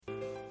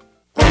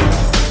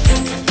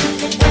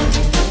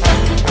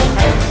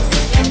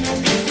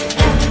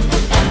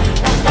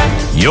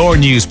Your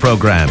news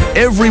program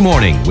every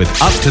morning with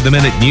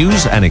up-to-the-minute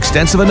news and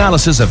extensive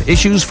analysis of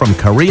issues from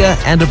Korea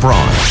and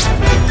abroad.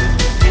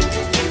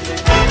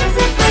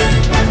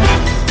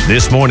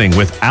 This morning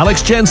with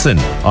Alex Jensen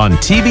on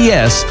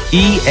TBS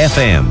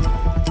EFM.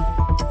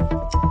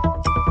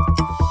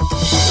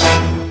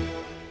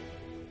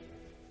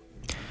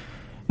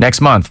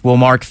 Next month will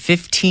mark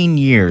 15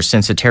 years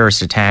since the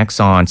terrorist attacks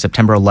on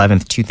September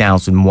 11th,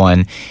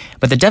 2001.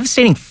 But the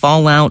devastating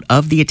fallout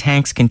of the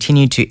attacks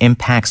continued to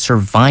impact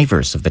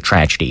survivors of the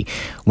tragedy.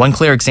 One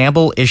clear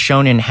example is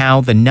shown in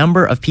how the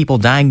number of people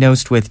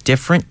diagnosed with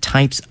different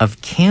types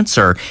of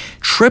cancer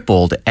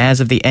tripled as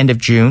of the end of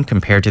June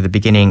compared to the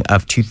beginning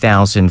of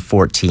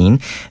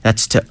 2014.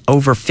 That's to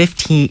over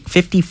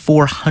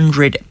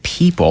 5,400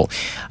 people.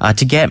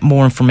 To get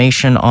more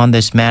information on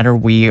this matter,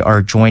 we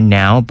are joined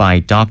now by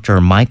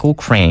Dr. Michael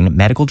Crane,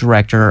 Medical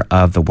Director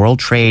of the World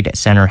Trade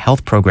Center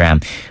Health Program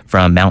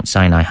from Mount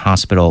Sinai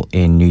Hospital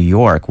in New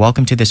York.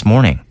 Welcome to This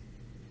Morning.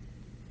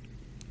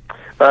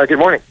 Good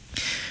morning.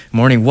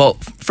 Morning. Well,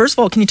 first of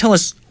all, can you tell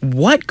us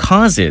what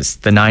causes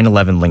the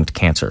 9/11 linked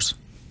cancers?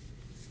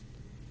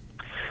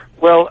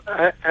 Well,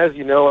 as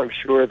you know, I'm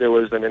sure there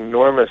was an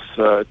enormous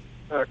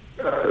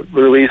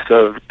release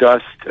of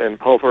dust and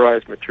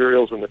pulverized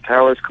materials when the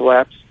towers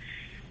collapsed.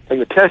 And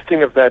the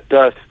testing of that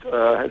dust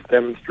has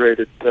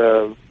demonstrated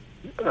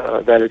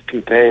that it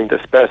contained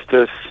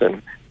asbestos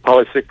and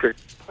polycyclic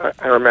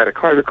aromatic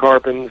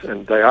hydrocarbons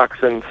and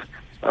dioxins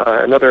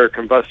and other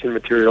combustion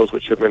materials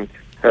which have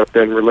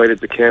been related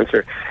to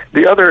cancer.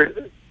 The other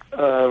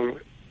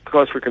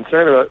cause for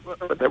concern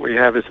that we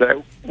have is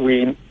that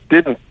we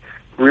didn't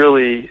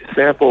really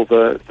sample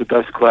the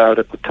dust cloud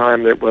at the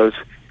time that it was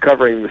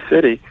covering the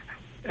city,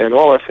 and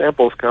all our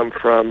samples come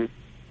from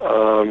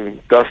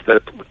dust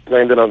that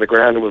landed on the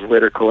ground and was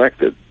later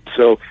collected.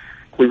 So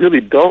we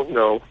really don't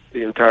know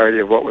the entirety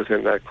of what was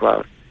in that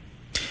cloud.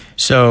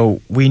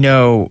 So we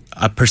know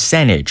a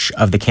percentage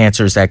of the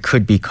cancers that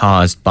could be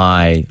caused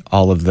by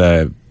all of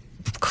the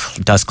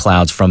dust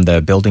clouds from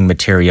the building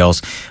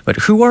materials. But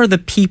who are the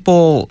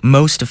people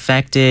most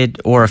affected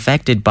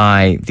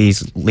by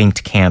these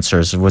linked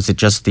cancers? Was it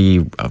just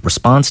the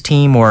response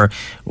team, or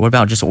what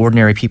about just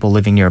ordinary people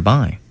living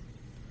nearby?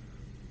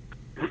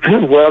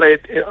 Well,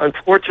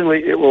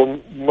 unfortunately, it will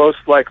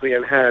most likely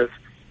and has,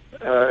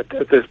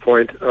 at this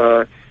point,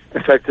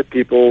 affected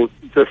people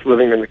just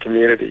living in the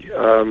community.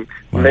 Wow.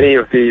 Many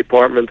of the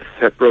apartments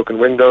had broken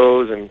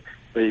windows, and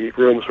the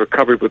rooms were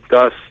covered with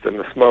dust and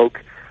the smoke.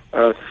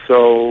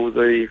 So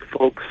the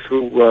folks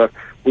who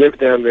lived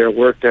down there,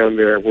 worked down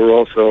there, were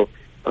also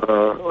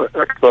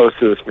exposed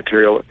to this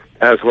material,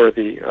 as were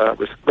the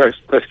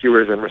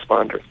rescuers and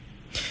responders.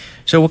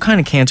 So what kind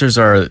of cancers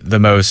are the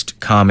most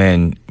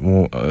common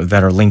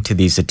that are linked to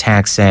these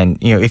attacks? And,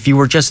 if you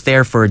were just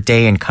there for a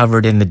day and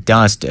covered in the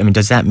dust,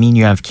 does that mean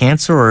you have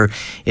cancer, or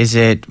is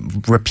it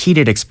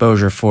repeated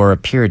exposure for a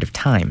period of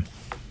time?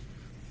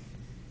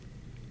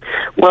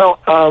 Well,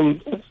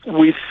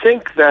 we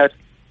think that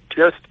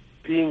just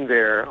being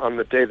there on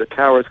the day the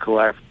towers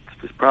collapsed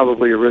is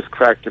probably a risk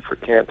factor for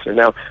cancer.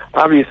 Now,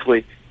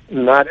 obviously,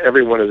 not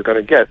everyone is going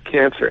to get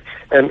cancer.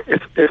 And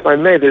if I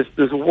may,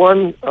 there's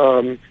one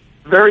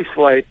very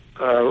slight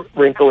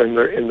wrinkle in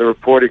the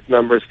reported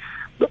numbers.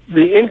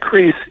 The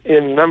increase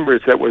in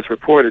numbers that was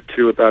reported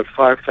to about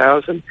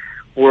 5,000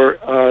 were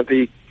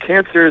the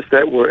cancers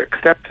that were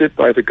accepted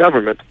by the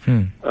government,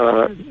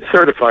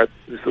 certified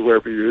is the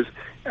word we use,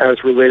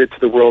 as related to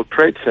the World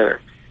Trade Center.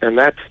 And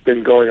that's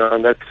been going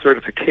on, that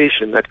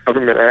certification, that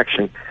government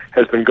action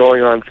has been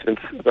going on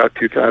since about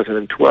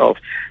 2012.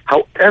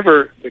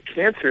 However, the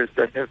cancers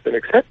that have been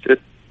accepted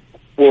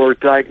were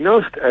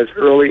diagnosed as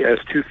early as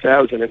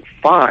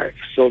 2005.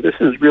 So this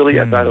is really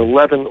about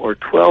 11 or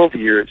 12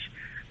 years,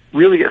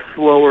 really a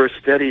slower,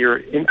 steadier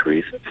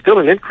increase, still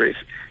an increase,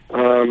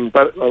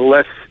 but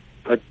a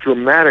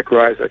dramatic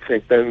rise, I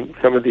think, than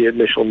some of the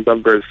initial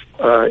numbers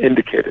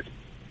indicated.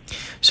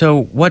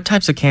 So what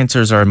types of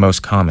cancers are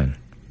most common?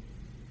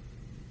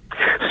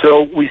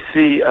 So we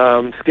see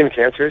skin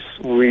cancers,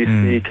 we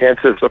see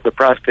cancers of the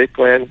prostate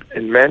gland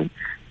in men,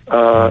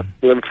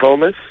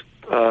 lymphomas,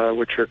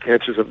 which are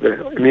cancers of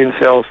the immune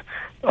cells,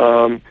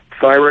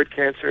 thyroid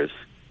cancers,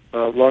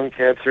 lung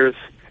cancers,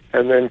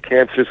 and then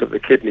cancers of the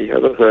kidney.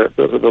 Those are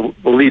the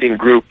leading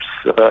groups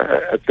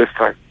at this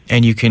time.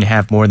 And you can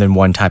have more than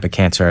one type of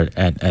cancer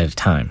at a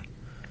time?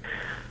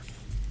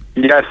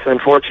 Yes,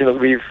 unfortunately,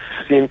 we've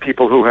seen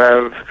people who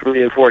have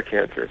 3 and 4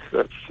 cancers.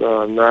 It's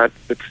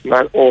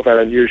not all that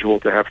unusual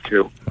to have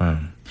 2. Wow.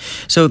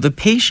 So the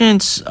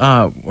patients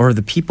or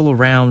the people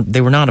around,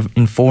 they were not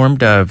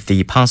informed of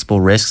the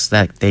possible risks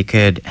that they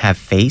could have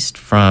faced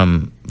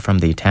from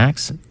the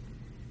attacks?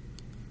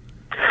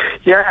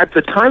 Yeah, at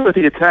the time of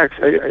the attacks,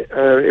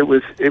 it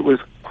was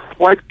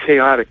quite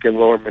chaotic in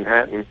Lower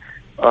Manhattan.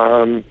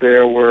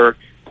 There were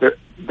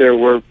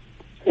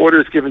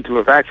orders given to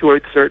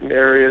evacuate certain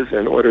areas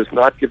and orders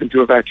not given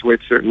to evacuate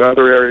certain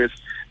other areas.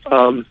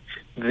 Hang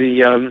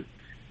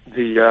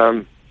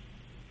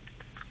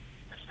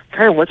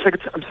on 1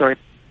 second. I'm sorry.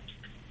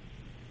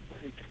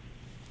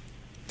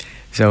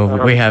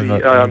 So we have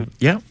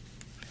yeah.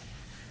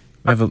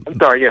 We have I'm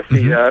sorry. Yes,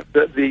 the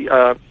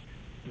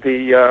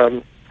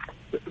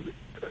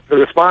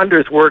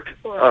responders worked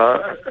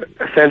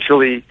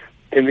essentially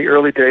in the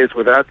early days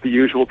without the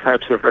usual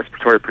types of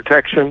respiratory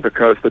protection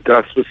because the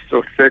dust was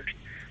so thick.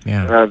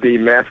 Yeah. The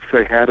masks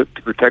they had to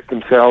protect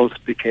themselves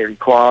became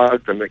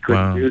clogged, and they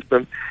couldn't use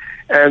them.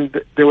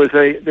 And there was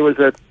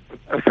a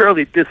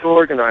fairly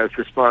disorganized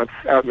response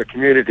out in the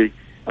community.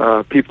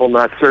 People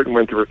not certain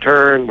when to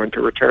return.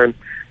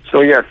 So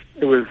yes,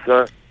 it was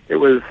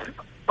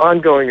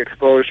ongoing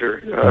exposure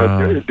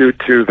due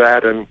to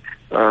that and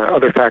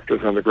other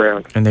factors on the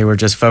ground. And they were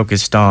just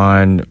focused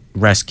on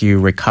rescue,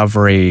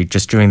 recovery,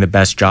 just doing the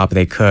best job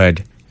they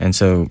could. And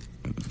so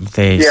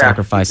they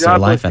sacrificed their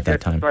life at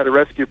that time. Try to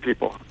rescue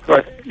people.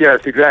 But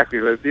yes, exactly.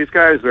 These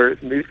guys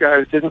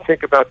didn't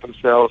think about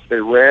themselves. They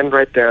ran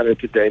right down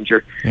into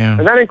danger. Yeah.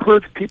 And that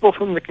includes people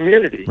from the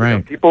community.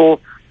 Right.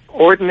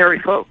 Ordinary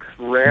folks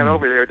ran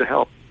over there to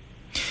help.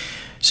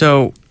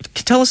 So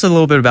tell us a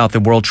little bit about the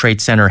World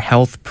Trade Center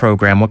Health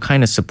Program. What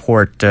kind of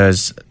support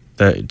does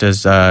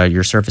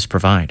your service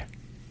provide?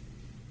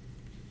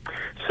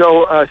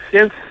 So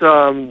since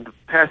the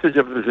passage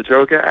of the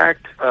Zajoga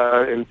Act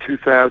in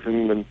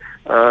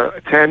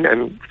 2010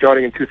 and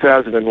starting in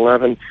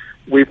 2011,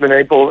 we've been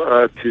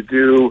able to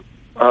do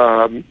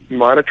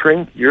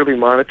yearly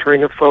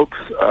monitoring of folks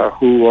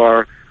who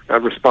are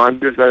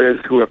responders, that is,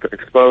 who have been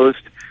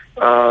exposed.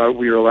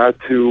 We are allowed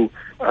to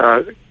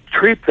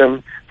treat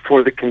them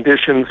for the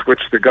conditions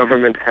which the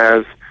government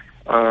has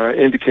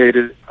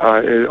indicated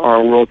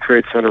are World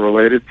Trade Center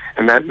related,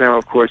 and that now,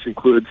 of course,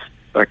 includes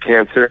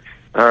cancer,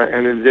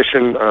 and in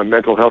addition,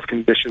 mental health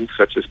conditions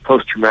such as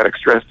post-traumatic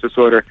stress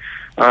disorder.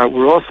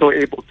 We're also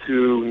able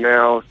to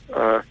now,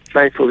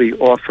 thankfully,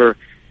 offer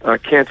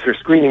cancer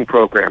screening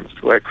programs,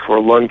 like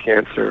for lung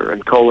cancer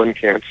and colon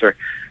cancer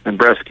and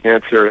breast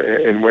cancer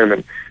in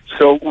women.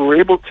 So we're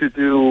able to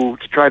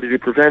try to do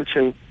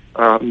prevention,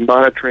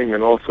 monitoring,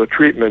 and also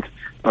treatment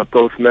of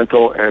both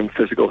mental and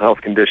physical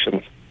health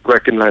conditions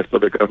recognized by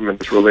the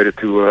government as related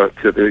to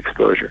the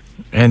exposure.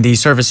 And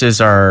these services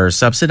are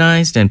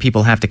subsidized and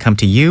people have to come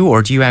to you,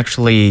 or do you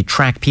actually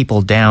track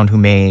people down who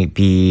may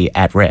be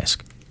at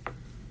risk?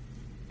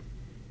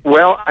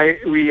 Well,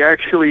 we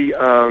actually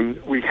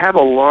we have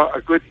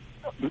a good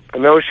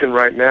notion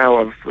right now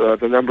of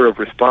the number of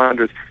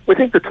responders. We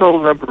think the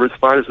total number of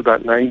responders is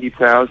about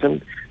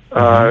 90,000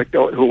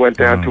 who went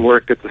down to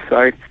work at the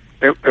site,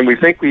 and we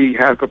think we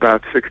have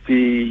about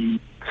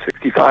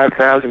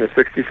 65,000 or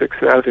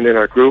 66,000 in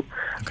our group.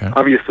 Okay.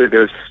 Obviously,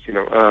 there's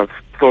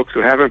folks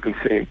who haven't been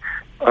seen,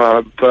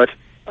 but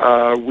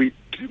we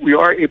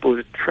are able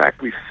to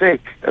track, we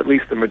think, at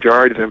least the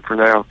majority of them for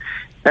now.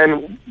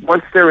 And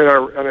once they're in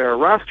our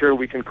roster,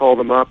 we can call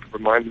them up,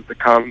 remind them to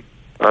come,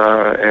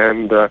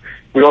 and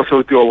we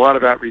also do a lot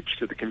of outreach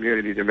to the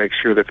community to make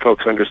sure that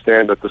folks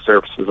understand that the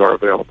services are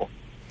available.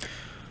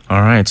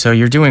 All right, so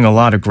you're doing a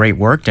lot of great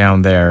work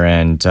down there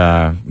and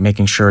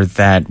making sure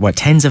that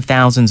tens of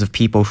thousands of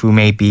people who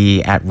may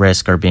be at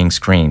risk are being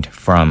screened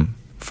for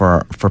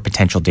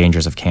potential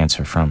dangers of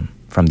cancer from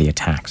the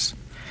attacks.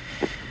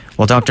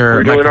 Well,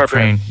 Dr. Michael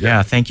Crane,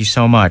 thank you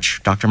so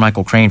much. Dr.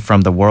 Michael Crane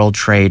from the World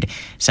Trade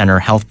Center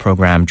Health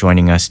Program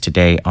joining us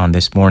today on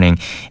This Morning.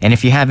 And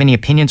if you have any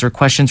opinions or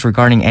questions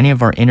regarding any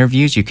of our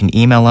interviews, you can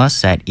email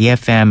us at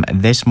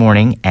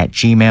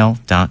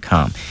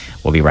efmthismorning@gmail.com.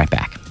 We'll be right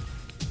back.